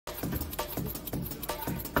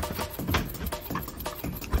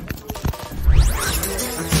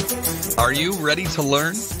Are you ready to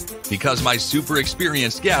learn? Because my super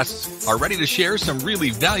experienced guests are ready to share some really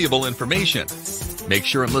valuable information. Make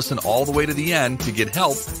sure and listen all the way to the end to get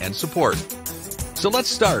help and support. So let's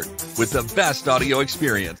start with the best audio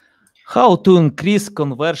experience. How to increase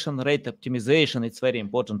conversion rate optimization. It's very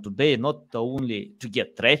important today, not only to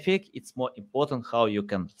get traffic, it's more important how you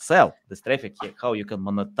can sell this traffic, how you can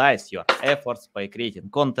monetize your efforts by creating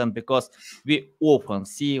content, because we often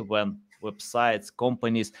see when websites,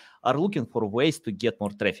 companies are looking for ways to get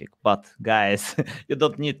more traffic. But guys, you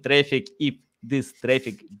don't need traffic if this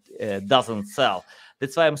traffic doesn't sell.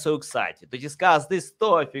 That's why I'm so excited to discuss this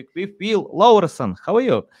topic with Laurenson. How are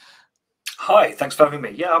you? Hi, thanks for having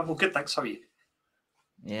me. Yeah, I'm all good, thanks. How are you?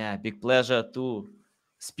 Yeah, big pleasure to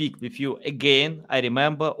speak with you again. I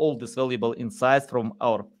remember all these valuable insights from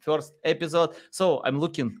our first episode. So I'm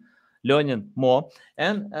learning more.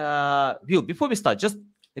 And Will, before we start, just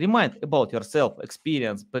remind about yourself,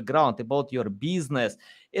 experience, background, about your business,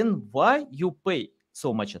 and why you pay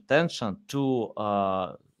so much attention to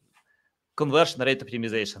conversion rate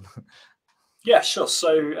optimization. Yeah, sure.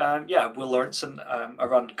 So, Will Laurenson. I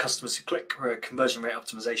run Customers Who Click. We're a conversion rate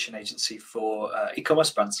optimization agency for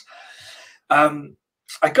e-commerce brands.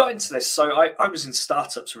 I got into this. So I was in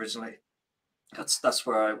startups originally. That's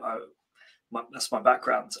where that's my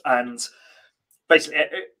background. And basically,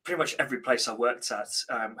 pretty much every place I worked at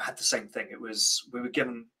had the same thing. We were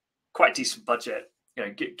given quite a decent budget,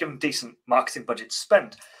 given decent marketing budget to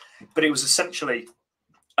spend, but it was essentially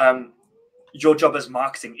your job as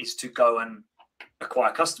marketing is to go and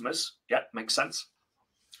acquire customers. Yeah, makes sense.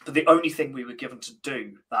 But the only thing we were given to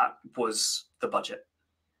do that was the budget.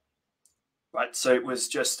 Right. So it was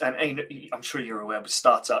just, and I'm sure you're aware with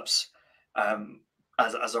startups,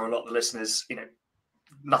 as are a lot of the listeners,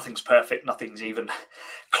 nothing's perfect, nothing's even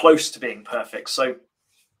close to being perfect. So,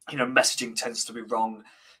 messaging tends to be wrong.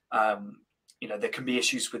 There can be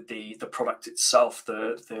issues with the product itself,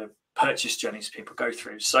 the purchase journeys people go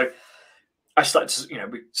through. So I started to,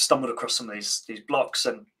 we stumbled across some of these blocks,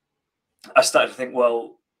 and I started to think,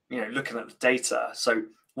 well, looking at the data. So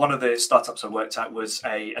one of the startups I worked at was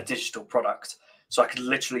a digital product. So I could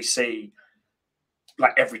literally see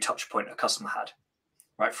like every touch point a customer had,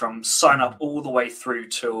 right? From sign up all the way through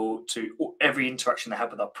to every interaction they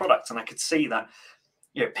had with our product. And I could see that,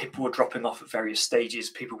 people were dropping off at various stages.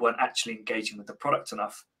 People weren't actually engaging with the product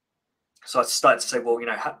enough. So I started to say, well, we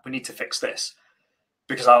need to fix this.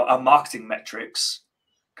 Because our marketing metrics,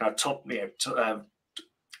 kind of top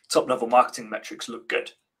level marketing metrics look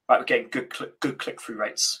good, right? We're getting good click-through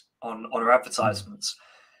rates on our advertisements.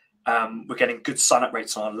 We're getting good sign-up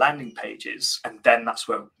rates on our landing pages, and then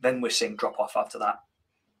we're seeing drop-off after that.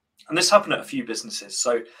 And this happened at a few businesses.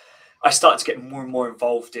 So I started to get more and more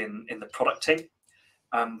involved in the product team,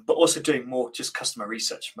 but also doing more just customer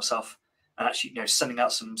research myself. And actually, sending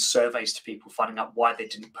out some surveys to people, finding out why they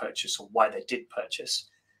didn't purchase or why they did purchase.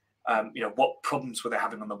 What problems were they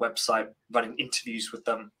having on the website? Running interviews with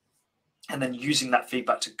them, and then using that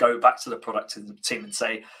feedback to go back to the product team and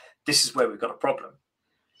say, "This is where we've got a problem."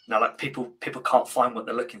 Like people can't find what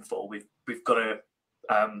they're looking for. We've got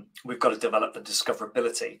to develop the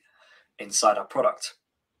discoverability inside our product.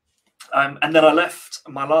 And then I left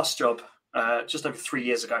my last job just over 3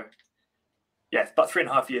 years ago. Yeah, about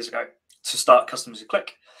 3.5 years ago, to start Customers Who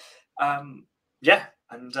Click. And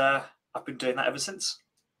I've been doing that ever since.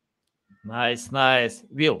 Nice.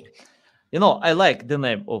 Will, I like the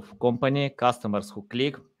name of company, Customers Who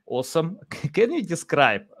Click. Awesome. Can you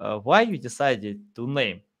describe why you decided to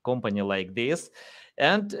name company like this,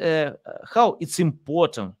 and how it's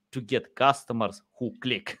important to get customers who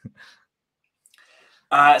click?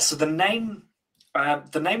 So the name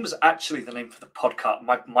was actually the name for the podcast,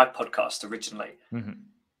 my podcast originally. Mm-hmm.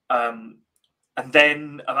 And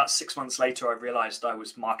then about 6 months later, I realized I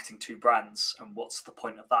was marketing 2 brands, and what's the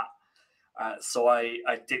point of that? So I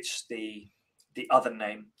ditched the other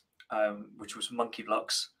name, which was Monkey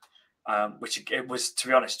Blocks, which it was, to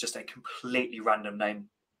be honest, just a completely random name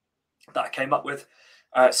that I came up with.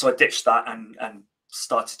 So I ditched that and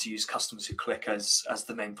started to use Customers Who Click as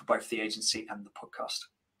the name for both the agency and the podcast.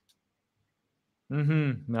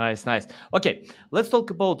 Mm-hmm. Nice. Okay, let's talk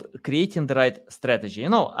about creating the right strategy.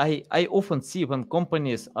 I often see when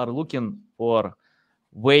companies are looking for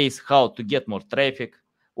ways how to get more traffic,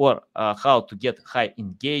 or how to get high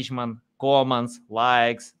engagement, comments,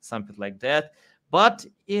 likes, something like that. But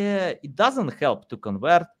it doesn't help to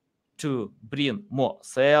convert, to bring more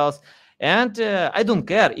sales. And I don't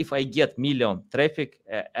care if I get million traffic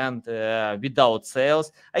and without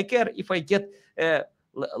sales. I care if I get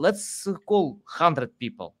let's call 100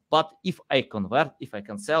 people. But if I convert, if I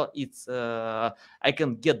can sell, I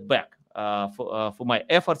can get back for my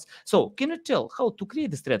efforts. So can you tell how to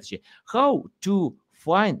create the strategy, how to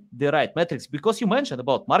find the right metrics? Because you mentioned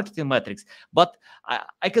about marketing metrics, but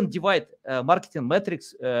I can divide marketing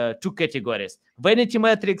metrics two categories: vanity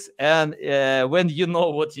metrics and when you know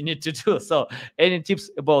what you need to do. So any tips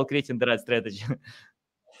about creating the right strategy?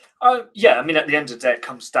 Yeah, I mean, at the end of the day, it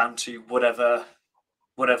comes down to whatever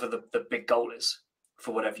the big goal is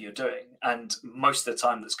for whatever you're doing, and most of the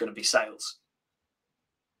time that's going to be sales.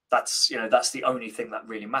 That's the only thing that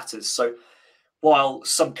really matters. So while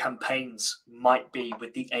some campaigns might be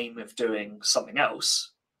with the aim of doing something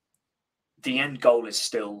else, the end goal is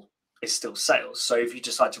still sales. So if you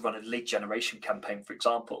decide to run a lead generation campaign, for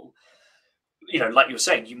example, like you were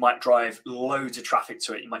saying, you might drive loads of traffic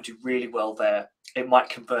to it. You might do really well there. It might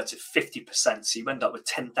convert at 50%, so you end up with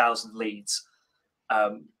 10,000 leads.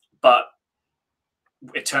 But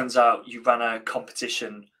it turns out you ran a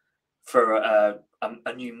competition for a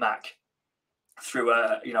new Mac through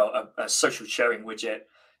a social sharing widget.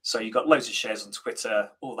 So you got loads of shares on Twitter,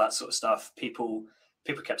 all that sort of stuff. People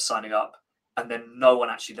kept signing up, and then no one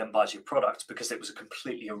actually then buys your product because it was a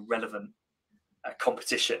completely irrelevant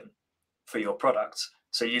competition for your product.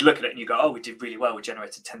 So you look at it and you go, oh, we did really well. We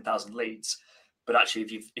generated 10,000 leads. But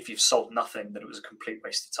actually, if you've sold nothing, then it was a complete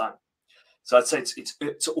waste of time. So I'd say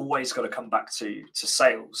it's always got to come back to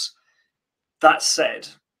sales. That said,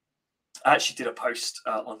 I actually did a post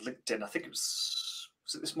on LinkedIn. I think it was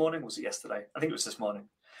it this morning? Was it yesterday? I think it was this morning.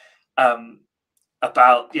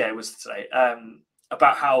 It was today.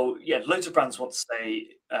 About how loads of brands want to say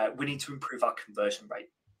we need to improve our conversion rate.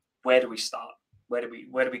 Where do we start? Where do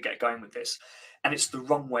we get going with this? And it's the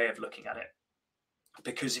wrong way of looking at it,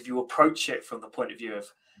 because if you approach it from the point of view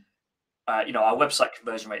of our website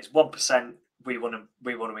conversion rate is 1%. We want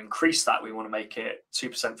to increase that. We want to make it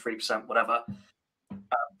 2%, 3%, whatever.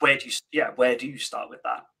 Where do you start with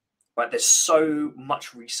that? Right? There's so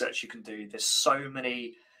much research you can do. There's so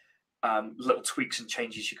many little tweaks and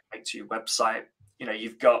changes you can make to your website.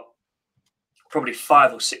 You've got probably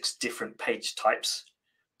 5 or 6 different page types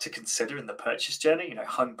to consider in the purchase journey.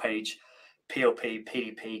 Homepage, PLP,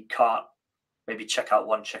 PDP, cart, maybe checkout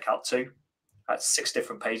 1, checkout 2. That's 6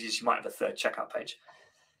 different pages. You might have a third checkout page.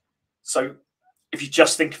 So if you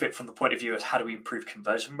just think of it from the point of view of how do we improve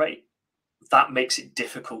conversion rate, that makes it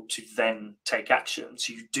difficult to then take action.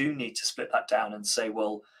 So you do need to split that down and say,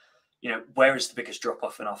 well, where is the biggest drop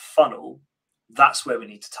off in our funnel? That's where we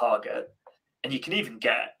need to target. And you can even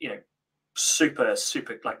get, super,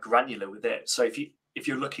 super granular with it. So if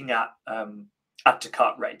you're looking at add to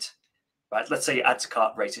cart rate, right? Let's say your add to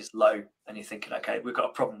cart rate is low and you're thinking, okay, we've got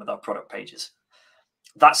a problem with our product pages.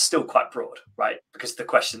 That's still quite broad, right? Because the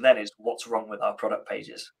question then is, what's wrong with our product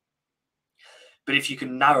pages? But if you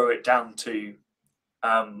can narrow it down to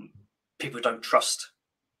people don't trust,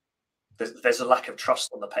 there's a lack of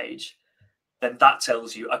trust on the page, then that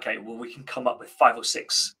tells you, okay, well, we can come up with 5 or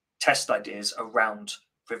 6 test ideas around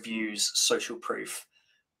reviews, social proof,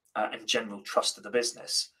 and general trust of the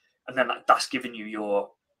business. And then that's given you your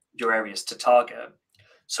areas to target.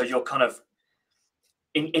 So you're kind of,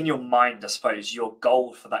 in your mind, I suppose, your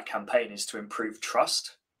goal for that campaign is to improve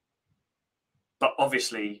trust. But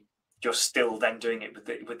obviously, you're still then doing it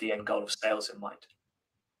with the end goal of sales in mind.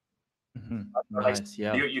 Nice,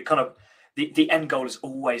 yeah. You kind of, the end goal is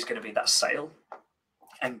always going to be that sale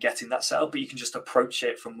and getting that sale, but you can just approach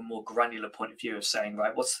it from a more granular point of view of saying,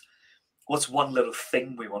 right, what's one little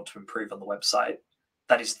thing we want to improve on the website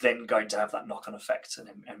that is then going to have that knock-on effect and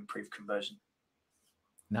improve conversion.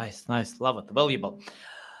 Nice, love it, valuable.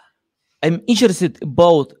 I'm interested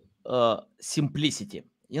about simplicity.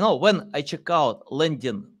 When I check out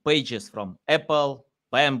landing pages from Apple,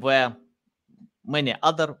 BMW, many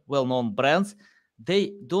other well-known brands,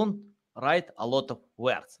 they don't write a lot of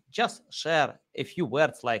words. Just share a few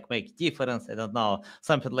words like make difference, I don't know,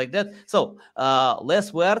 something like that. So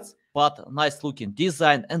less words, but nice looking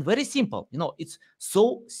design and very simple. It's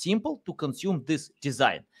so simple to consume this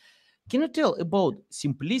design. Can you tell about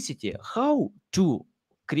simplicity, how to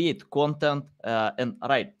create content and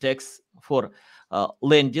write text for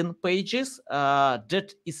landing pages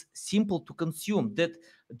that is simple to consume, that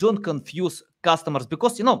don't confuse customers?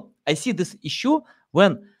 Because, I see this issue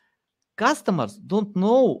when customers don't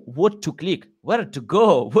know what to click, where to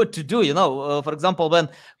go, what to do. For example, when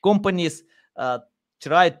companies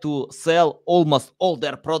try to sell almost all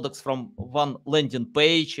their products from one landing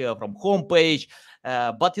page, from homepage.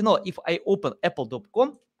 But if I open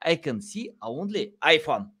apple.com, I can see only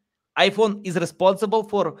iPhone. iPhone is responsible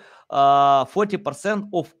for 40%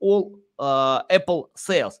 of all Apple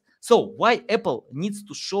sales. So why Apple needs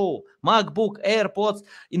to show MacBook, AirPods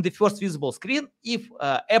in the first visible screen if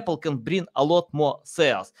Apple can bring a lot more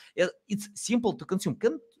sales? It's simple to consume.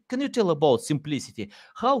 Can you tell about simplicity?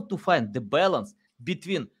 How to find the balance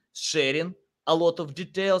between sharing a lot of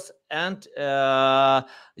details and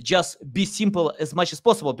just be simple as much as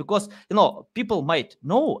possible? Because, people might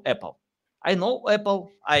know Apple. I know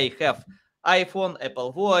Apple. I have iPhone,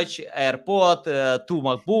 Apple Watch, AirPod, 2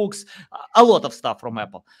 MacBooks, a lot of stuff from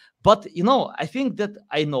Apple. But I think that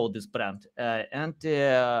I know this brand,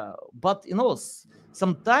 but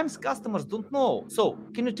sometimes customers don't know. So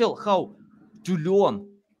can you tell how to learn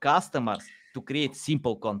customers to create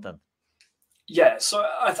simple content? Yeah, so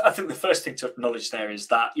I think the first thing to acknowledge there is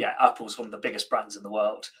that, yeah, Apple's one of the biggest brands in the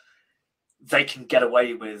world. They can get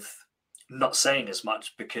away with not saying as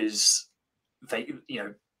much because they,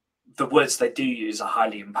 the words they do use are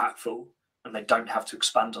highly impactful and they don't have to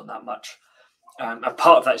expand on that much. And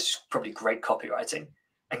part of that is probably great copywriting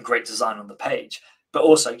and great design on the page. But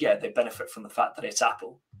also, yeah, they benefit from the fact that it's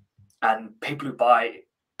Apple. And people who buy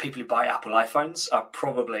Apple iPhones are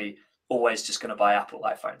probably always just going to buy Apple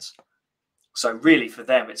iPhones. So really, for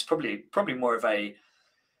them, it's probably more of a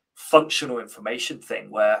functional information thing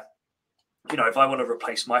where, if I want to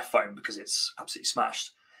replace my phone because it's absolutely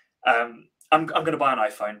smashed, I'm going to buy an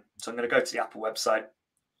iPhone. So I'm going to go to the Apple website,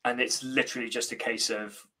 and it's literally just a case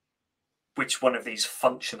of which one of these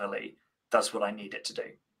functionally does what I need it to do.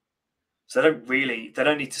 So they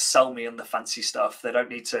don't need to sell me on the fancy stuff. They don't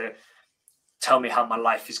need to tell me how my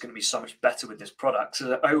life is going to be so much better with this product.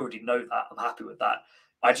 So I already know that. I'm happy with that.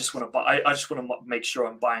 I just want to buy. I just want to make sure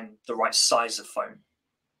I'm buying the right size of phone,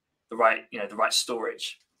 the right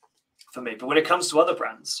storage for me. But when it comes to other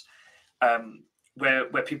brands,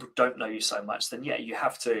 where people don't know you so much, then yeah, you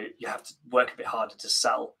have to work a bit harder to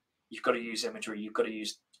sell. You've got to use imagery. You've got to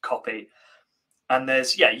use copy, and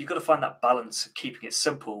you've got to find that balance of keeping it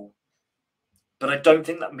simple. But I don't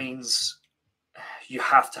think that means you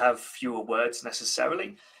have to have fewer words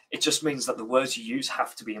necessarily. It just means that the words you use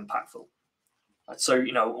have to be impactful. So,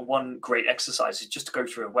 one great exercise is just to go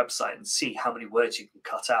through a website and see how many words you can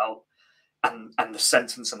cut out, and the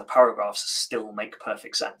sentence and the paragraphs still make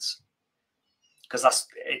perfect sense. Because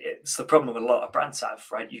it's the problem a lot of brands have,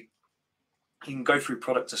 right? You can go through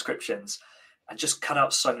product descriptions and just cut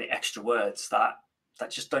out so many extra words that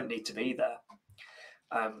just don't need to be there.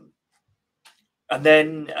 And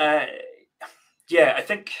then, I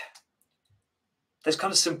think there's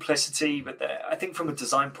kind of simplicity, but I think from a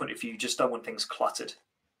design point of view, you just don't want things cluttered.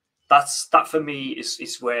 That for me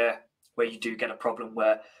is where you do get a problem,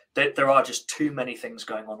 where there are just too many things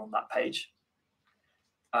going on that page,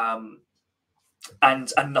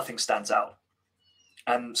 and nothing stands out.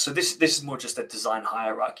 And so this is more just a design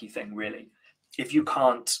hierarchy thing, really. If you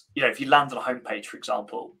can't, if you land on a homepage, for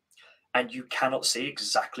example, and you cannot see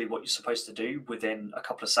exactly what you're supposed to do within a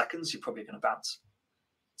couple of seconds, you're probably going to bounce.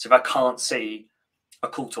 So if I can't see a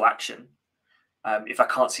call to action, if I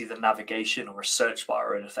can't see the navigation or a search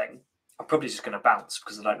bar or anything, I'm probably just going to bounce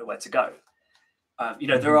because I don't know where to go.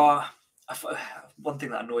 There are one thing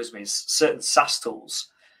that annoys me is certain SaaS tools,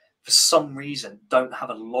 for some reason, don't have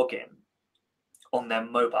a login on their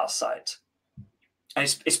mobile site. And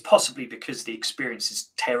it's possibly because the experience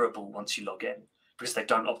is terrible once you log in, because they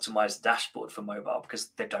don't optimize the dashboard for mobile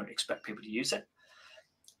because they don't expect people to use it.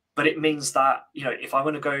 But it means that, if I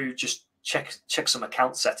want to go just check some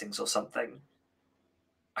account settings or something,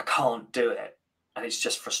 I can't do it. And it's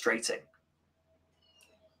just frustrating.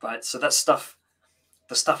 Right. So the stuff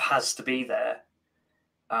has to be there.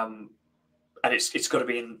 And it's got to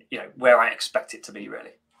be in, where I expect it to be,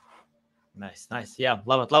 really. Nice. Yeah,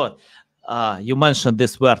 love it. You mentioned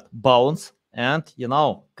this word bounce, and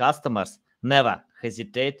customers never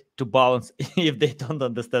hesitate to bounce if they don't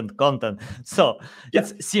understand content. So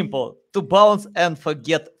it's simple to bounce and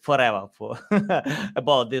forget forever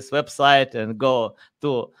about this website and go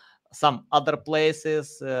to some other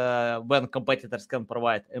places when competitors can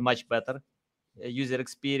provide a much better user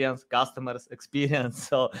experience, customers experience.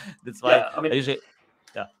 So that's why I usually.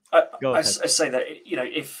 I say that,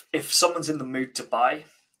 if someone's in the mood to buy,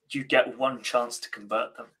 you get one chance to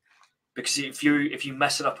convert them. Because if you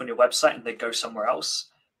mess it up on your website and they go somewhere else,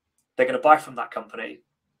 they're going to buy from that company.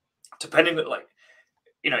 Depending on,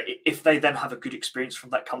 if they then have a good experience from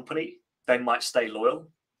that company, they might stay loyal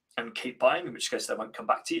and keep buying, in which case they won't come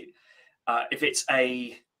back to you. If it's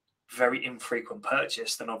a very infrequent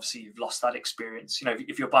purchase, then obviously you've lost that experience.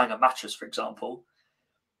 If you're buying a mattress, for example,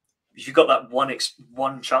 if you've got that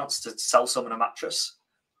one chance to sell someone a mattress,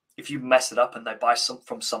 if you mess it up and they buy some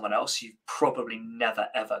from someone else, you're probably never,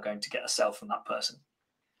 ever going to get a sale from that person.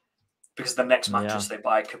 because the next mattress they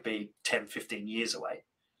buy could be 10, 15 years away.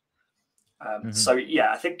 Mm-hmm. So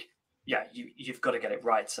yeah, I think you've got to get it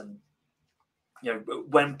right, and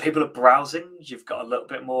when people are browsing, you've got a little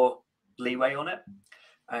bit more leeway on it,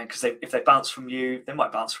 and because if they bounce from you, they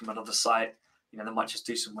might bounce from another site. They might just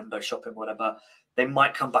do some window shopping, whatever. They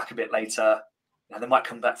might come back a bit later. They might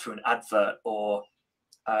come back through an advert or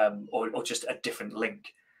just a different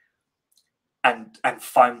link, and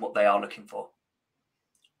find what they are looking for.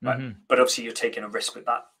 Right? Mm-hmm. But obviously, you're taking a risk with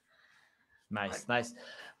that. Nice, nice.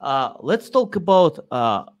 Let's talk about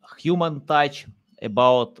human touch.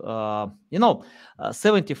 About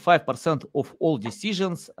 75% of all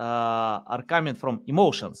decisions are coming from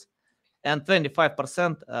emotions, and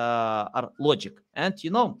 25% are logic. And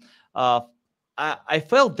I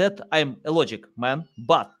felt that I'm a logic man,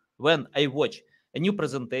 but when I watch a new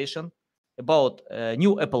presentation about a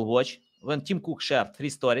new Apple Watch, when Tim Cook shared 3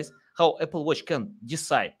 stories how Apple Watch can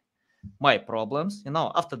decide my problems,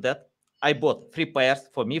 after that I bought 3 pairs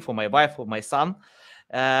for me, for my wife, for my son,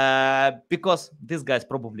 because these guys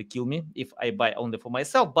probably kill me if I buy only for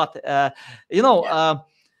myself. But I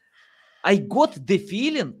got the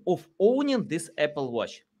feeling of owning this Apple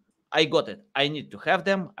Watch. I got it. I need to have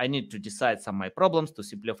them. I need to decide some of my problems, to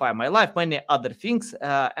simplify my life, many other things.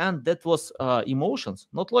 And that was emotions,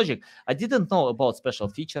 not logic. I didn't know about special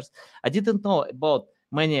features. I didn't know about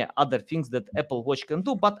many other things that Apple Watch can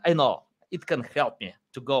do, but I know it can help me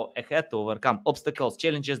to go ahead, to overcome obstacles,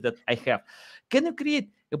 challenges that I have. Can you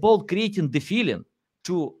creating the feeling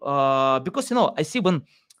to, because, I see when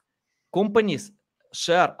companies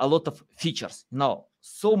share a lot of features,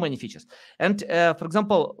 so many features. And for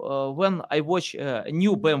example, when I watch a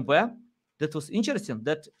new BMW, that was interesting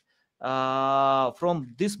that from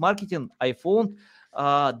this marketing, I found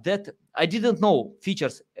that I didn't know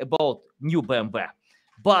features about new BMW,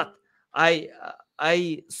 but I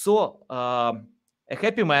saw a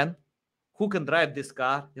happy man who can drive this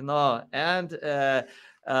car, and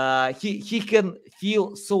he can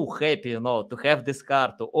feel so happy, to have this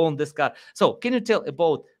car, to own this car. So can you tell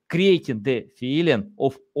about creating the feeling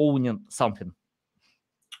of owning something?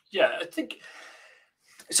 Yeah, I think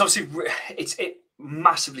it's obviously it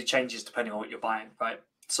massively changes depending on what you're buying, right?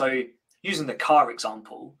 So using the car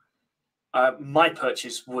example, my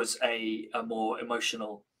purchase was a more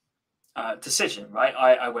emotional decision, right?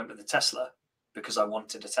 I went with the Tesla because I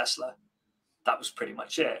wanted a Tesla. That was pretty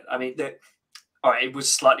much it. I mean, all right, it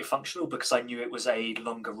was slightly functional because I knew it was a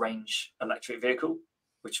longer range electric vehicle,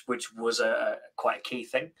 which was quite a key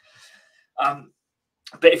thing.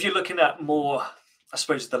 But if you're looking at more, I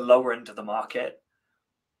suppose, the lower end of the market,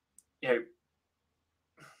 I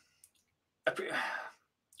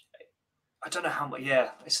don't know how much.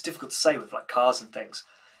 Yeah, it's difficult to say with like cars and things.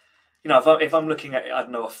 If I'm looking at, I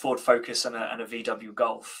don't know, a Ford Focus and a VW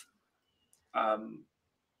Golf, I'm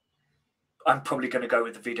probably going to go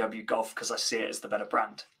with the VW Golf because I see it as the better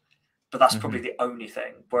brand. But that's probably the only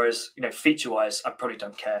thing. Whereas, feature-wise, I probably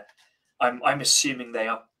don't care. I'm assuming they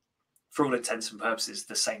are, for all intents and purposes,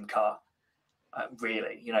 the same car.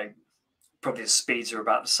 Really, probably the speeds are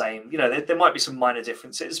about the same. There might be some minor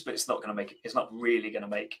differences, but it's not really going to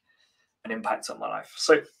make an impact on my life.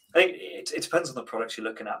 So I think it depends on the products you're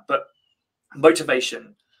looking at. But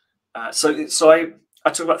motivation. So I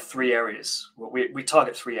talk about 3 areas. We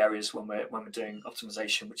target 3 areas when we're doing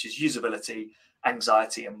optimization, which is usability,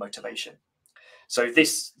 anxiety, and motivation. So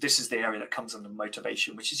this is the area that comes under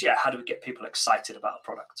motivation, which is how do we get people excited about a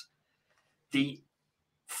product? The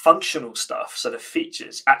functional stuff, so the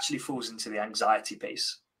features, actually falls into the anxiety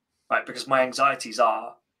piece, right? Because my anxieties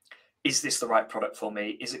are: is this the right product for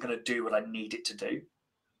me? Is it going to do what I need it to do?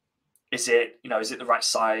 Is it the right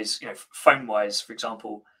size? Phone wise, for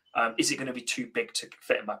example, is it going to be too big to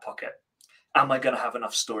fit in my pocket? Am I going to have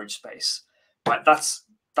enough storage space? Right, that's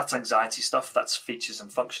anxiety stuff. That's features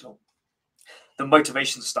and functional. The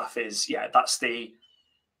motivation stuff is that's the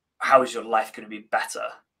how is your life going to be better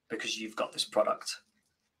because you've got this product,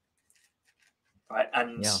 right?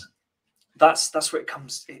 And that's where it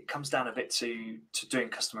comes down a bit to doing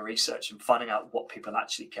customer research and finding out what people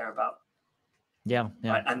actually care about.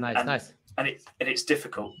 Right? And nice. And it's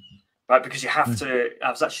difficult, right? Because you have to. I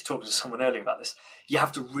was actually talking to someone earlier about this. You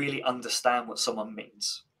have to really understand what someone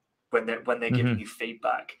means when they're giving you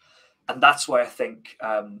feedback, and that's why I think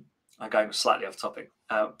I'm going slightly off topic,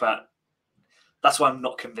 but that's why I'm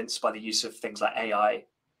not convinced by the use of things like AI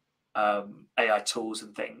tools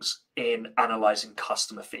and things in analyzing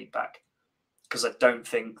customer feedback, because I don't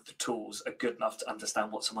think the tools are good enough to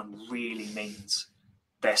understand what someone really means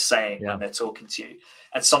they're saying when they're talking to you.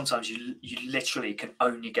 And sometimes you literally can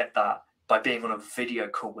only get that by being on a video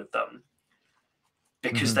call with them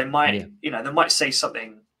because they might, they might say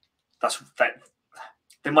something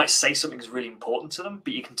they might say something is really important to them,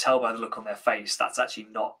 but you can tell by the look on their face that's actually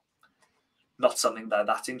not something they're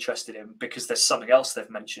that interested in, because there's something else they've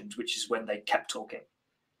mentioned, which is when they kept talking.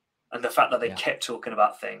 And the fact that they kept talking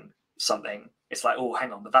about something, it's like, oh,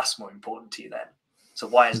 hang on, but that's more important to you then. So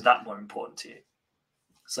why is that more important to you?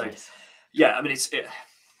 So, yeah, I mean,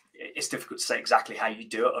 it's difficult to say exactly how you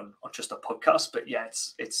do it on just a podcast, but yeah,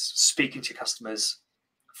 it's speaking to your customers,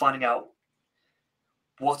 finding out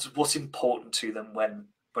what's important to them when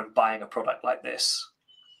buying a product like this,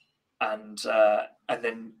 and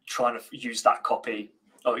then trying to use that copy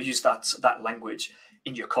or use that language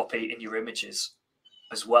in your copy, in your images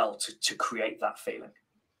as well, to create that feeling.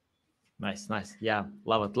 Nice. Yeah,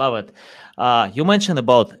 love it. You mentioned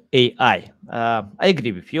about AI. I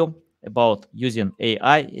agree with you about using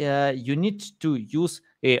AI. You need to use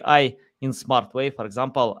AI in smart way. For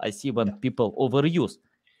example, I see when people overuse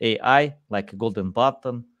AI, like a golden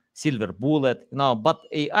button, silver bullet, but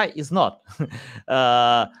AI is not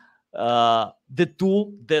the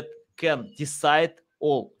tool that can decide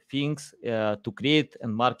all things to create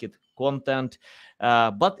and market content,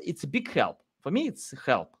 but it's a big help. For me, it's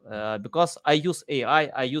help because I use AI.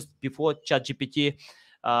 I used before ChatGPT.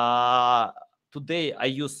 Today, I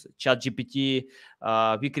use ChatGPT.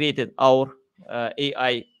 We created our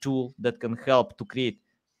AI tool that can help to create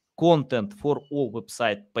content for all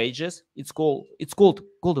website pages. It's called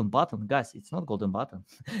golden button, guys. It's not golden button.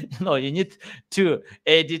 You need to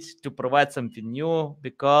edit to provide something new,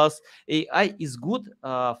 because AI is good.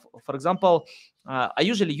 For example, I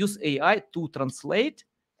usually use AI to translate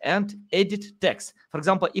and edit text. For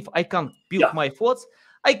example, if I can't build my thoughts,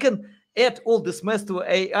 I can add all this mess to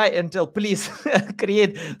AI and tell, please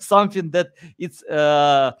create something that it's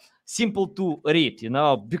simple to read,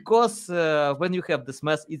 because when you have this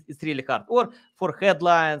mess, it's really hard. Or for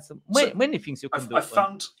headlines, many things you can do. I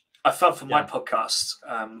found for my podcast,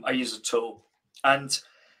 I use a tool, and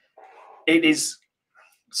it is,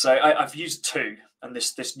 so I've used two, and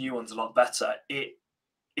this new one's a lot better. It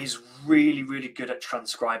is really, really good at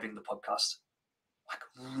transcribing the podcast, like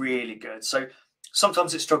really good. So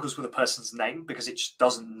sometimes it struggles with a person's name because it just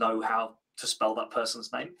doesn't know how to spell that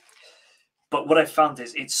person's name. But what I found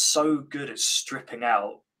is it's so good at stripping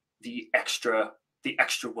out the extra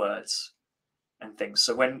words and things.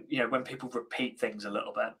 So when people repeat things a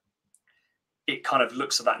little bit, it kind of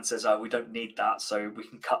looks at that and says, oh, we don't need that, so we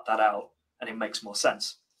can cut that out, and it makes more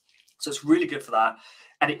sense. So it's really good for that.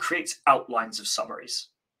 And it creates outlines of summaries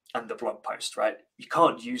and the blog post, right? You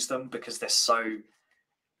can't use them because they're so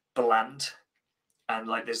bland, and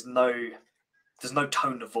like there's no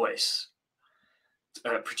tone of voice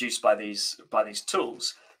produced by these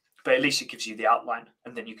tools, but at least it gives you the outline,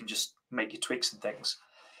 and then you can just make your tweaks and things.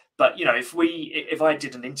 But if I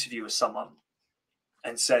did an interview with someone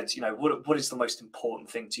and said, what is the most important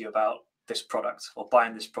thing to you about this product or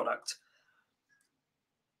buying this product,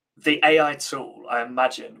 the AI tool, I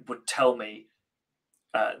imagine, would tell me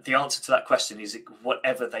the answer to that question is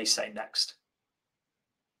whatever they say next.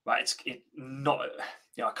 Right? It's not,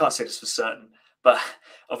 I can't say this for certain, but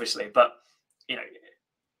obviously,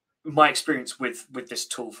 my experience with this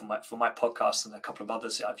tool for my podcast and a couple of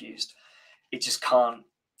others that I've used, it just can't.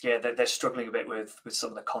 Yeah, they're struggling a bit with some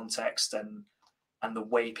of the context and the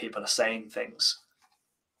way people are saying things.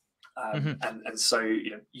 And so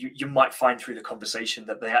you might find through the conversation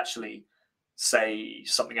that they actually say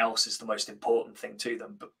something else is the most important thing to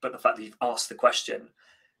them, but the fact that you've asked the question,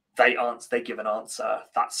 they give an answer,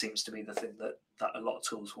 that seems to be the thing that a lot of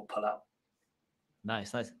tools will pull out.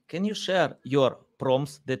 Nice. Can you share your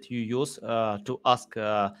prompts that you use to ask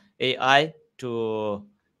AI to,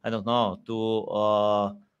 I don't know,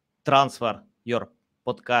 to transfer your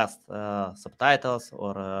podcast subtitles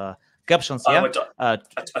or captions? I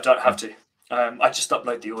don't have to. I just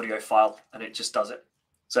upload the audio file and it just does it.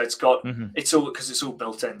 So it's got it's all because it's all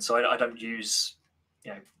built in. So I don't use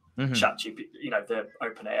ChatGPT, the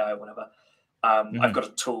OpenAI or whatever. I've got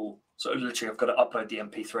a tool. So literally, I've got to upload the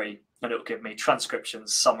MP3, and it'll give me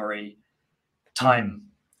transcriptions, summary,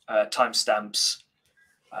 timestamps,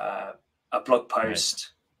 a blog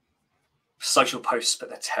post, social posts, but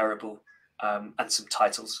they're terrible, and some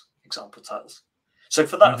titles, example titles. So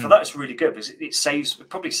for that, it's really good because it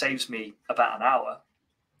probably saves me about an hour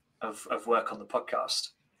of work on the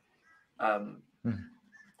podcast.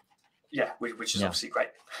 Which is obviously great.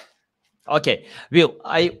 Okay, Will,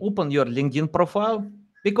 I open your LinkedIn profile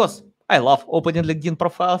because I love opening LinkedIn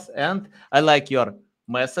profiles, and I like your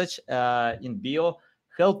message in bio,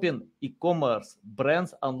 helping e-commerce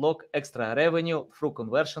brands unlock extra revenue through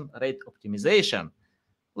conversion rate optimization.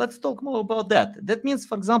 let's talk more about that. That means,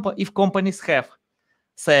 for example, if companies have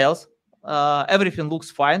sales, everything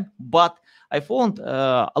looks fine, but I found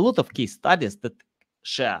a lot of case studies that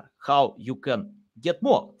share how you can get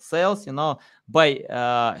more sales,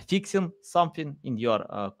 by fixing something in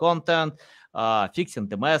your content, fixing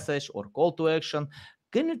the message or call to action.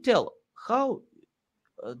 Can you tell how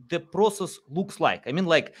the process looks like? I mean,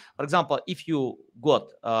 like, for example, if you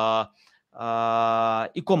got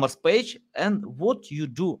e-commerce page, and what you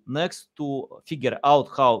do next to figure out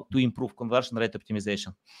how to improve conversion rate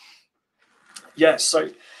optimization? Yeah, so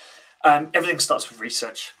everything starts with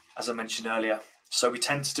research, as I mentioned earlier. So we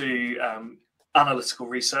tend to do analytical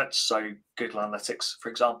research. So Google Analytics, for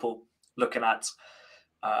example, looking at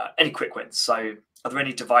any quick wins. So are there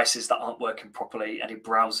any devices that aren't working properly? Any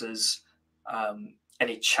browsers?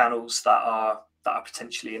 Any channels that are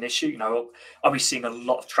potentially an issue? Are we seeing a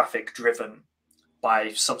lot of traffic driven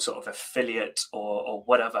by some sort of affiliate or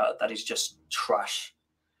whatever that is just trash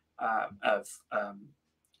of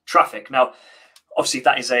traffic? Now, obviously,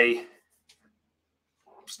 that is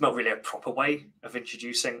it's not really a proper way of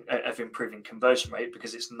improving conversion rate,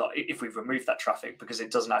 because it's not, if we remove that traffic, because it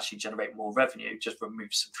doesn't actually generate more revenue, it just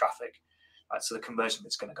removes some traffic, right? So the conversion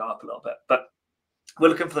rate's going to go up a little bit, but we're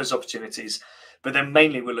looking for those opportunities. But then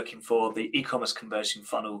mainly we're looking for the e-commerce conversion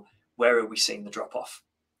funnel. Where are we seeing the drop off?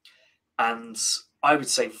 And I would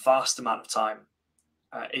say vast amount of time,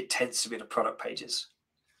 it tends to be the product pages.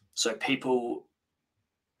 So people,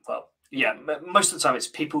 most of the time it's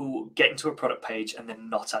people getting to a product page and then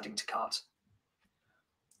not adding to cart.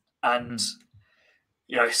 And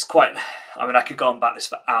it's quite, I could go on about this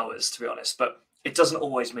for hours, to be honest, but it doesn't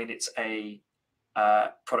always mean it's a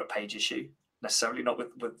product page issue necessarily, not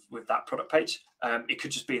with that product page. It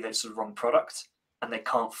could just be that it's the wrong product and they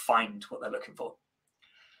can't find what they're looking for,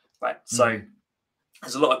 right? So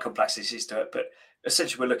there's a lot of complexities to it, but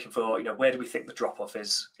essentially we're looking for, where do we think the drop off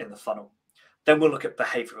is in the funnel? Then we'll look at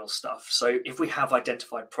behavioral stuff. So if we have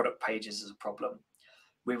identified product pages as a problem,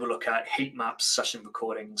 we will look at heat maps, session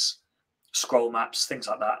recordings, scroll maps, things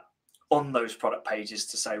like that on those product pages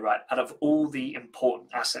to say, right, out of all the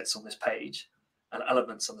important assets on this page and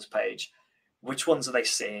elements on this page, which ones are they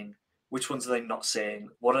seeing? Which ones are they not seeing?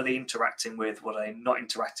 What are they interacting with? What are they not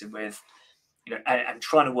interacting with? And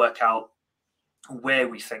trying to work out where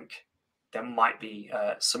we think there might be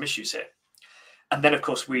some issues here. And then, of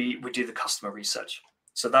course, we do the customer research.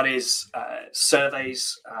 So that is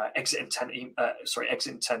surveys, exit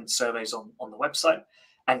intent surveys on the website,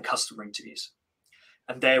 and customer interviews.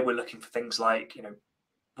 And there we're looking for things like,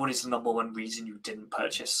 what is the number one reason you didn't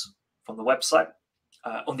purchase from the website?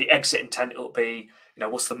 On the exit intent, it'll be,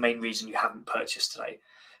 what's the main reason you haven't purchased today?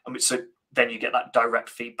 So then you get that direct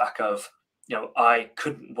feedback of, I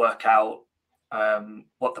couldn't work out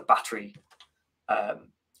what the battery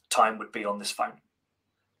time would be on this phone,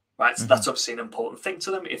 right? So that's obviously an important thing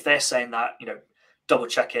to them. If they're saying that, double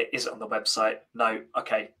check it, is it on the website? No,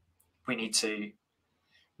 okay, we need to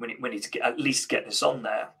at least get this on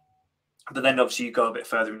there. But then obviously you go a bit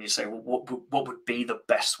further and you say, well, what would be the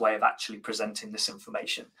best way of actually presenting this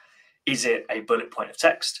information? Is it a bullet point of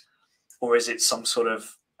text, or is it some sort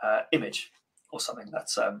of image or something that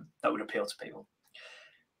would appeal to people?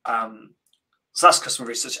 So that's customer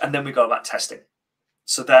research. And then we go about testing.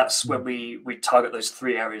 So that's when we target those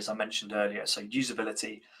three areas I mentioned earlier. So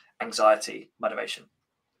usability, anxiety, motivation.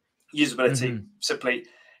 Usability, simply,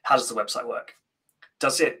 how does the website work?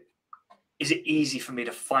 Is it easy for me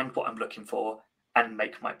to find what I'm looking for and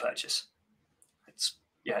make my purchase?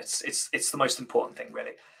 It's the most important thing,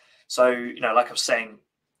 really. So, like I was saying,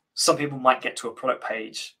 some people might get to a product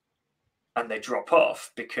page and they drop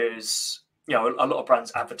off because, a lot of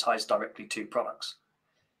brands advertise directly to products.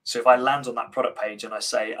 So if I land on that product page and I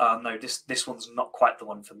say, no, this one's not quite the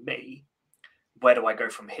one for me, where do I go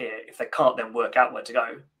from here? If they can't then work out where to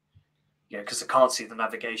go, because they can't see the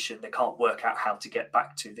navigation, they can't work out how to get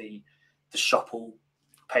back to the shop all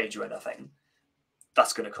page or anything,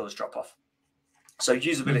 that's going to cause drop off. So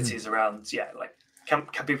usability is around, like, can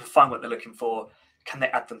people find what they're looking for? Can they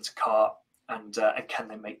add them to cart? And can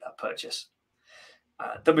they make that purchase?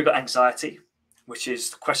 Then we've got anxiety, which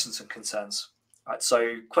is questions and concerns. Right,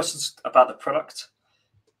 so questions about the product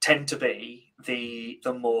tend to be the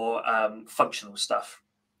more functional stuff.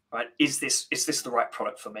 Right, is this the right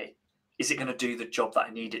product for me? Is it going to do the job that I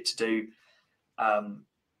need it to do?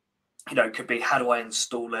 It could be, how do I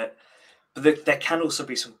install it? But there can also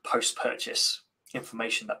be some post-purchase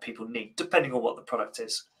information that people need, depending on what the product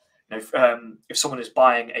is. If someone is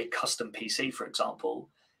buying a custom PC, for example,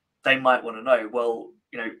 they might want to know, well,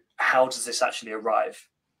 how does this actually arrive?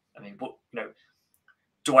 I mean,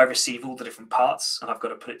 do I receive all the different parts and I've got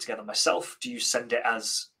to put it together myself? Do you send it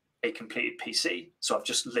as a completed PC? So I've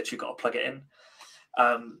just literally got to plug it in.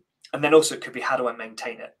 And then also it could be, how do I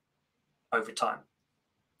maintain it over time?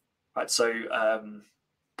 Right. So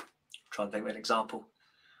trying to think of an example.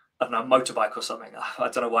 I don't know, a motorbike or something. I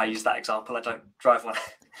don't know why I use that example. I don't drive one.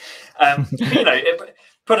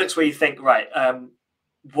 Products where you think, right,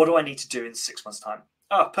 what do I need to do in 6 months' time?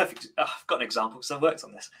 Oh, perfect. Oh, I've got an example because I've worked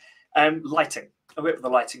on this. Lighting. I worked with a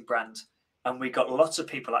lighting brand, and we got lots of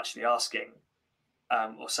people actually asking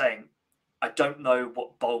or saying, I don't know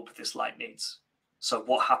what bulb this light needs. So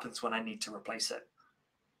what happens when I need to replace it?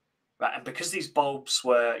 Right. And because these bulbs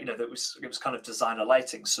were, it was kind of designer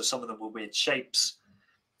lighting, so some of them were weird shapes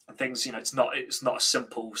and things, it's not a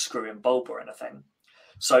simple screw-in bulb or anything.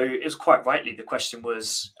 So it was quite rightly, the question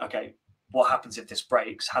was, okay, what happens if this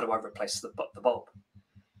breaks? How do I replace the bulb?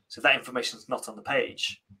 So if that information is not on the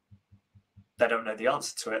page, they don't know the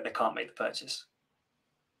answer to it, they can't make the purchase.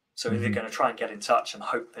 So they're going to try and get in touch and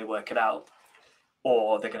hope they work it out,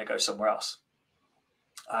 or they're going to go somewhere else.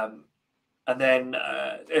 And then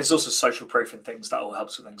there's also social proof and things that all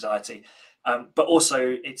helps with anxiety. But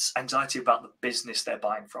also it's anxiety about the business they're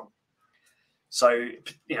buying from. So,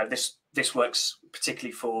 this works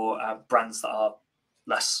particularly for brands that are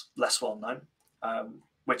less well known,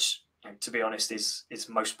 which, to be honest, is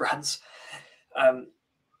most brands.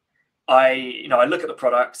 I look at the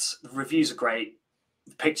product, the reviews are great,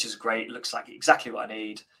 the pictures are great, it looks like exactly what I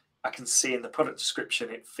need. I can see in the product description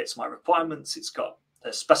it fits my requirements, it's got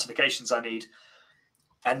the specifications I need.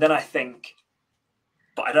 And then I think,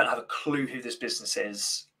 but I don't have a clue who this business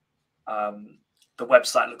is. The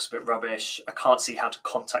website looks a bit rubbish. I can't see how to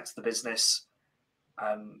contact the business.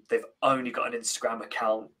 They've only got an Instagram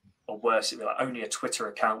account, or worse, it'd be like only a Twitter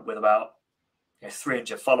account with about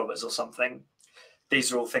 300 followers or something.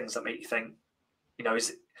 These are all things that make you think,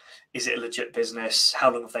 is it a legit business?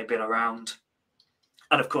 How long have they been around?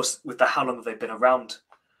 And of course, with the how long have they been around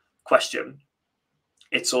question,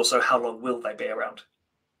 it's also how long will they be around?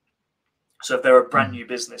 So if they're a brand new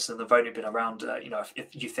business and they've only been around, if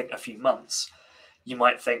you think a few months, you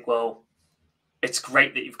might think, well, it's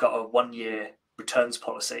great that you've got a 1-year returns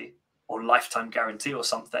policy or lifetime guarantee or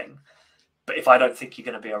something. But if I don't think you're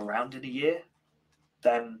going to be around in a year,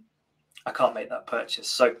 then I can't make that purchase.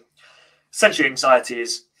 So essentially anxiety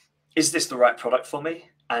is this the right product for me?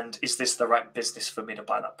 And is this the right business for me to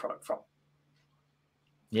buy that product from?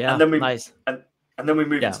 Yeah, and then we, nice. And then we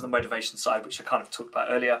move into the motivation side, which I kind of talked about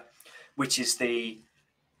earlier, which is the,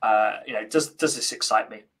 does this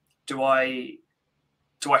excite me? Do I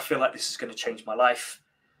feel like this is going to change my life?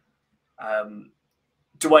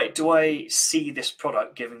 Do I see this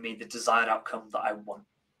product giving me the desired outcome that I want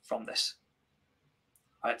from this?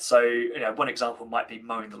 Right. So, one example might be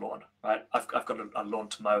mowing the lawn. Right. I've got a lawn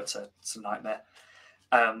to mow. It's a nightmare.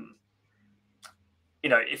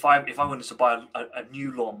 If I wanted to buy a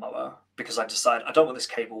new lawnmower because I decide I don't want this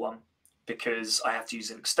cable one because I have to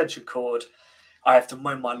use an extension cord, I have to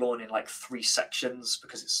mow my lawn in like 3 sections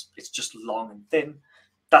because it's just long and thin.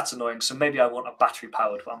 That's annoying. So maybe I want a battery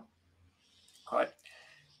powered one. All right.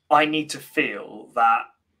 I need to feel that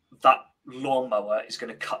lawnmower is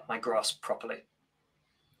going to cut my grass properly,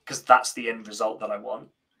 because that's the end result that I want.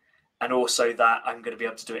 And also that I'm going to be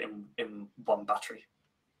able to do it in one battery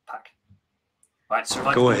pack. Right. So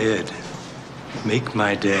go ahead, make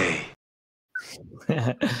my day.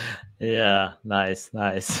 Yeah, nice.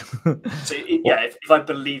 So if I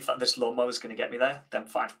believe that this lawnmower is going to get me there, then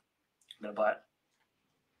fine, I'm going to buy it.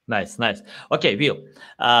 Nice. Okay, Will,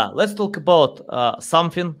 let's talk about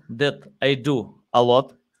something that I do a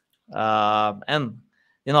lot. And,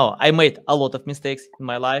 I made a lot of mistakes in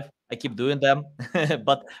my life. I keep doing them,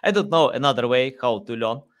 but I don't know another way how to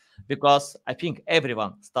learn, because I think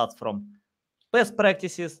everyone starts from best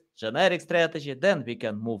practices, generic strategy, then we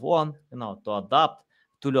can move on, to adapt,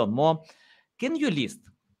 to learn more. Can you list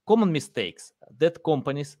common mistakes that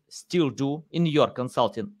companies still do in your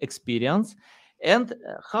consulting experience, and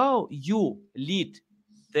how you lead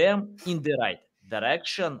them in the right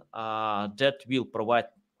direction that will provide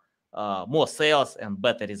more sales and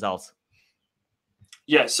better results?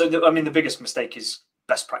 Yeah, so the biggest mistake is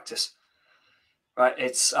best practice, right?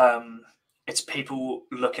 It's people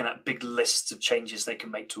looking at big lists of changes they can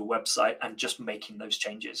make to a website and just making those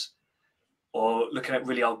changes, or looking at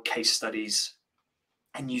really old case studies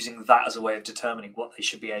and using that as a way of determining what they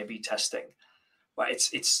should be A/B testing. Right?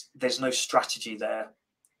 There's no strategy there.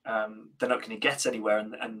 They're not going to get anywhere,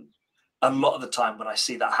 and a lot of the time when I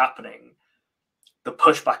see that happening, the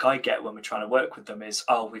pushback I get when we're trying to work with them is,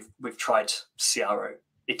 oh, we've tried CRO,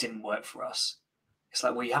 it didn't work for us. It's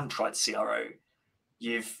like, well, you haven't tried CRO,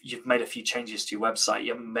 you've made a few changes to your website,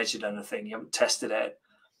 you haven't measured anything, you haven't tested it,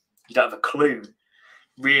 you don't have a clue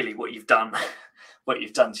really what you've done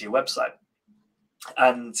to your website.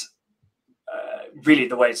 And really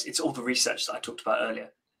the way it's all the research that I talked about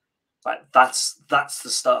earlier, right? That's the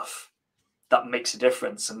stuff that makes a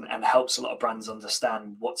difference and helps a lot of brands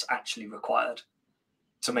understand what's actually required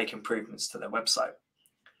to make improvements to their website.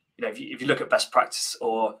 You know, if you look at best practice,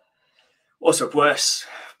 or also worse,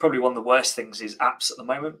 probably one of the worst things is apps at the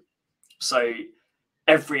moment. So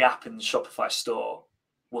every app in the Shopify store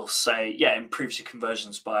will say, yeah, improves your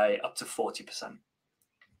conversions by up to 40%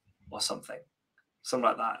 or something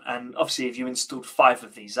like that. And obviously, if you installed 5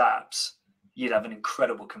 of these apps, you'd have an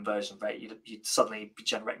incredible conversion rate. You'd suddenly be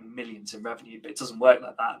generating millions in revenue, but it doesn't work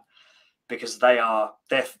like that, because that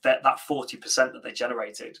 40% that they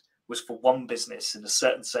generated was for one business in a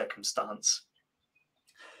certain circumstance.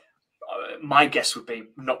 My guess would be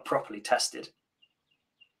not properly tested,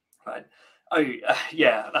 right?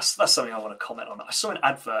 Yeah, that's something I want to comment on. I saw an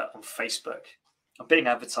advert on Facebook. I'm being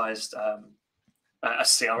advertised a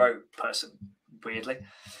CRO person, weirdly,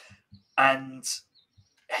 and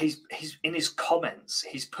he's in his comments,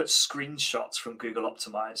 he's put screenshots from Google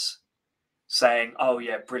Optimize saying, oh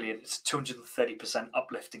yeah, brilliant, it's 230%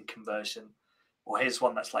 uplift in conversion, or here's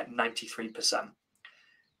one that's like 93%.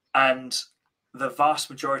 And the vast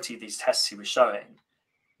majority of these tests he was showing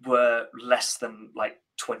were less than like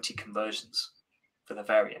 20 conversions for the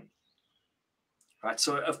variant, right?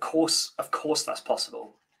 So of course that's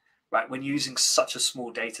possible, right, when using such a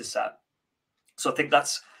small data set. So I think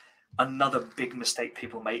that's another big mistake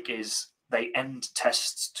people make, is they end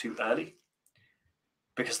tests too early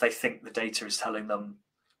because they think the data is telling them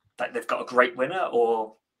that they've got a great winner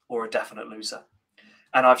or a definite loser.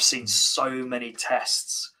 And I've seen so many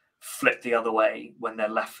tests flip the other way when they're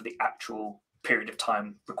left for the actual period of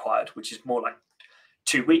time required, which is more like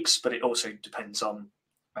 2 weeks, but it also depends on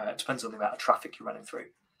the amount of traffic you're running through.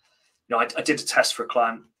 You know, I did a test for a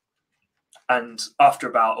client, and after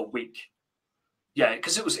about a week, yeah,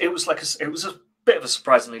 because it was a bit of a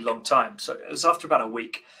surprisingly long time. So it was after about a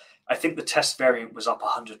week, I think the test variant was up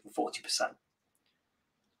 140%,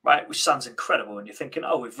 right? Which sounds incredible. And you're thinking,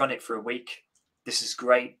 oh, we've run it for a week, this is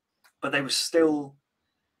great. But they were still,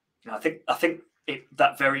 you know, I think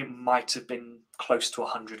that variant might have been close to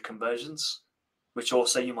 100 conversions, which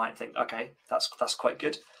also you might think, okay, that's quite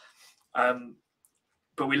good.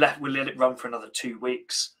 But we let it run for another 2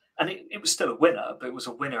 weeks, and it was still a winner, but it was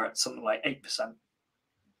a winner at something like 8%,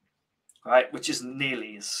 right? Which isn't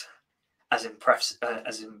nearly as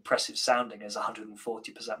impressive sounding as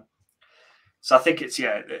 140%. So I think it's,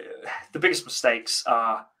 yeah, the biggest mistakes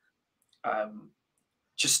are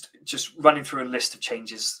just running through a list of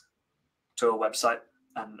changes to a website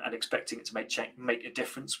and expecting it to make a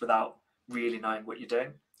difference without really knowing what you're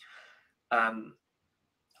doing.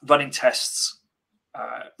 Running tests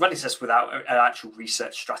without an actual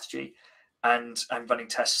research strategy, and running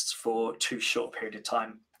tests for too short a period of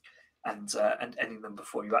time, and ending them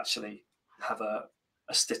before you actually have a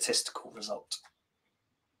statistical result.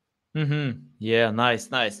 Yeah, nice.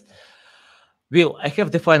 Will, I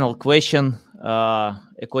have the final question.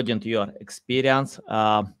 According to your experience,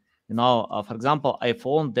 for example, I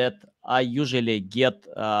found that I usually get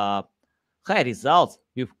high results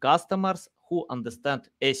with customers who understand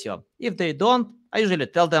SEO. If they don't, I usually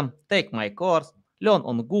tell them, take my course, learn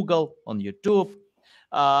on Google, on YouTube,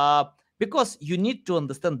 because you need to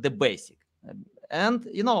understand the basic. And,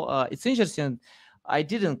 it's interesting. I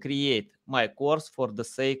didn't create my course for the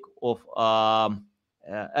sake of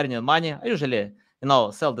earning money. I usually,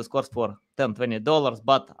 sell this course for $10-20,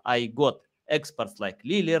 but I got experts like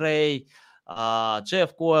Lily Ray,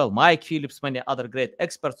 Jeff Coyle, Mike Phillips, many other great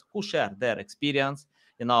experts who share their experience,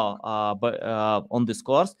 on this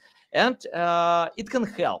course, and it can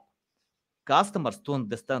help customers to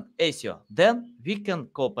understand SEO. Then we can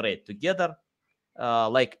cooperate together,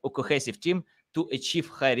 like a cohesive team, to achieve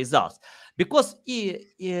high results. Because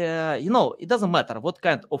it doesn't matter what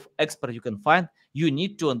kind of expert you can find. You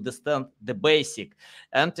need to understand the basic,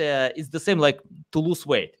 and it's the same like to lose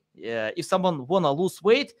weight. If someone wanna lose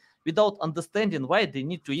weight without understanding why they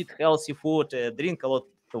need to eat healthy food, drink a lot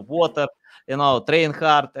of water, train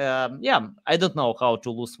hard. I don't know how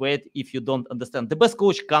to lose weight if you don't understand. The best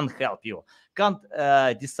coach can't help you, can't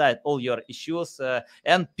decide all your issues,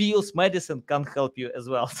 and pills, medicine can't help you as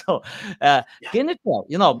well. So can you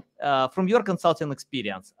tell, from your consulting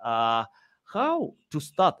experience, how to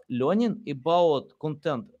start learning about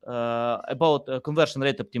content, about conversion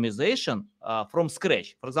rate optimization from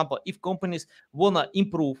scratch? For example, if companies want to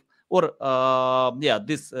improve or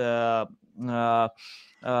this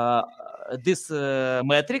this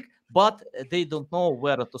metric, but they don't know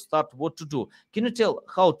where to start, what to do. Can you tell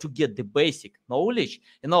how to get the basic knowledge,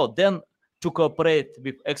 then to cooperate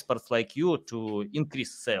with experts like you to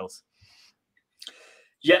increase sales?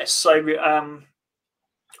 Yes, so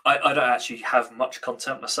I don't actually have much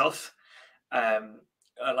content myself,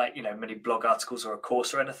 like many blog articles or a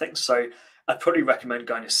course or anything. So I'd probably recommend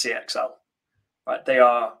going to CXL. Right, they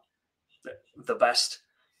are the best.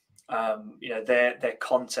 Their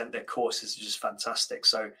content, their courses are just fantastic.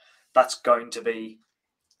 So that's going to be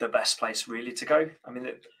the best place really to go. I mean,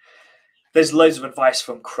 there's loads of advice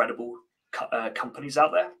from credible companies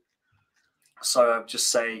out there. So I'd just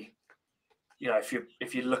say,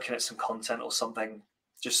 if you're looking at some content or something,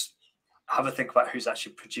 just have a think about who's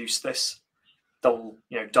actually produced this.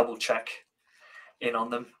 Double check in on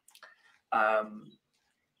them.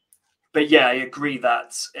 But yeah, I agree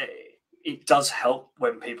that it does help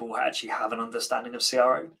when people actually have an understanding of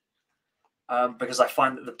CRO, because I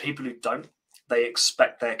find that the people who don't, they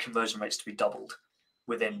expect their conversion rates to be doubled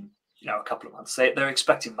within a couple of months. They're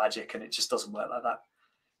expecting magic, and it just doesn't work like that.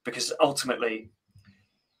 Because ultimately,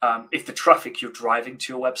 if the traffic you're driving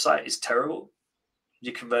to your website is terrible,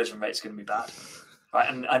 your conversion rate is going to be bad, right?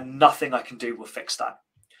 And nothing I can do will fix that.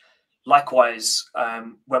 Likewise,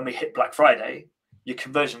 when we hit Black Friday, your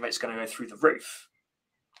conversion rate is going to go through the roof.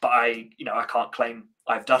 But I can't claim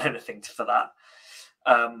I've done anything for that.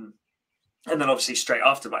 And then obviously straight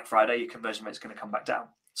after Black Friday, your conversion rate is going to come back down.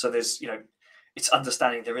 So there's, it's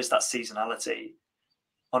understanding there is that seasonality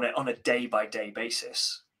on a day-by-day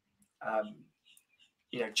basis.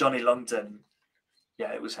 Johnny Longdon,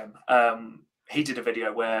 yeah, it was him. He did a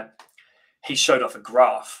video where he showed off a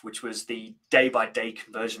graph, which was the day-by-day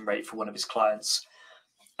conversion rate for one of his clients.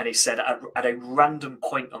 And he said at a random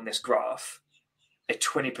point on this graph, a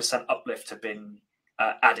 20% uplift had been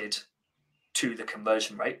added to the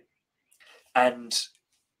conversion rate. And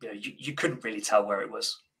you couldn't really tell where it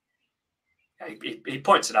was. He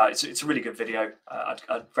points it out. It's a really good video.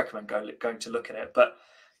 I'd recommend going to look at it. But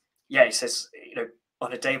yeah, he says,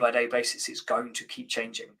 on a day-by-day basis, it's going to keep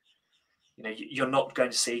changing. You're not going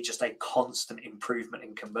to see just a constant improvement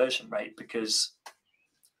in conversion rate, because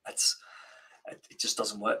it just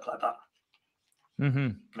doesn't work like that.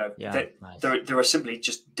 Nice. There are simply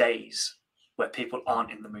just days where people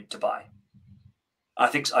aren't in the mood to buy. I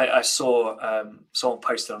think I saw someone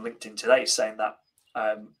posted on LinkedIn today saying that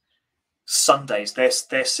Sundays,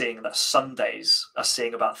 they're seeing that Sundays are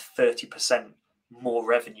seeing about 30% more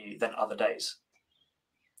revenue than other days,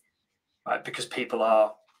 right? Because people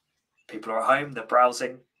are home, they're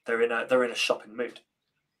browsing, they're in a shopping mood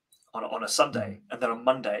on a Sunday, and then on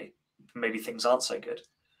Monday maybe things aren't so good.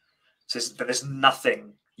 But there's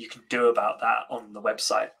nothing you can do about that on the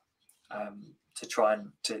website to try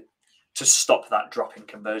and to stop that drop in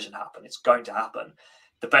conversion happen. It's going to happen.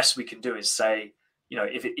 The best we can do is say,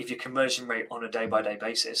 if your conversion rate on a day-by-day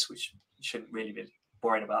basis, which you shouldn't really be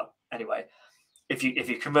worrying about anyway, if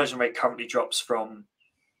your conversion rate currently drops from,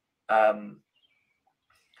 it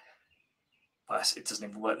doesn't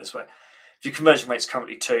even work this way. If your conversion rate is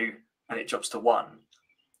currently 2 and it drops to 1,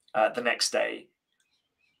 the next day,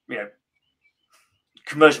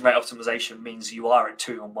 conversion rate optimization means you are at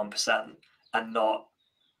 2 and 1% and not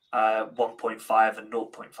 1.5 and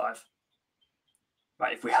 0.5.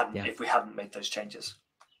 Right? If we hadn't made those changes.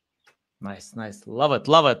 Nice. Love it.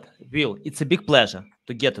 Will, it's a big pleasure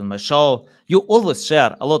to get on my show. You always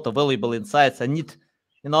share a lot of valuable insights. I need,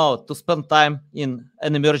 to spend time in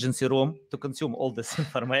an emergency room to consume all this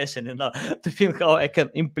information, to think how I can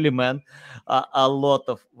implement a lot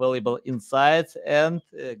of valuable insights. And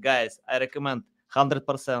guys, I recommend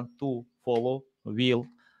 100% to follow Will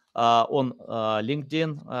on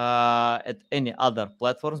LinkedIn, at any other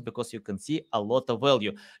platforms, because you can see a lot of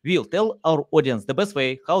value. Will, tell our audience the best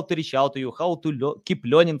way how to reach out to you, how to keep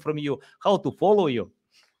learning from you, how to follow you.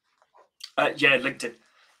 Yeah, LinkedIn.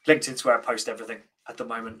 LinkedIn's where I post everything at the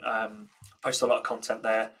moment. Post a lot of content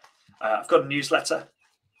there. I've got a newsletter,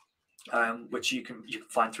 which you can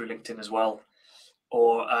find through LinkedIn as well,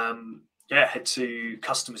 or head to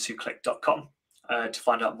customerswhoclick.com to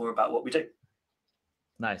find out more about what we do.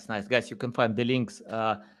 Nice, guys. You can find the links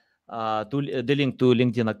to the link to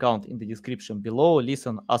LinkedIn account in the description below.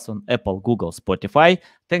 Listen us on Apple, Google, Spotify.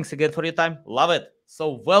 Thanks again for your time. Love it.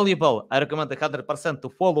 So valuable. I recommend 100% to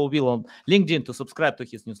follow Will on LinkedIn, to subscribe to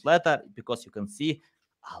his newsletter, because you can see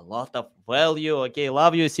a lot of value. Okay,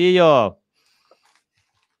 love you. See you.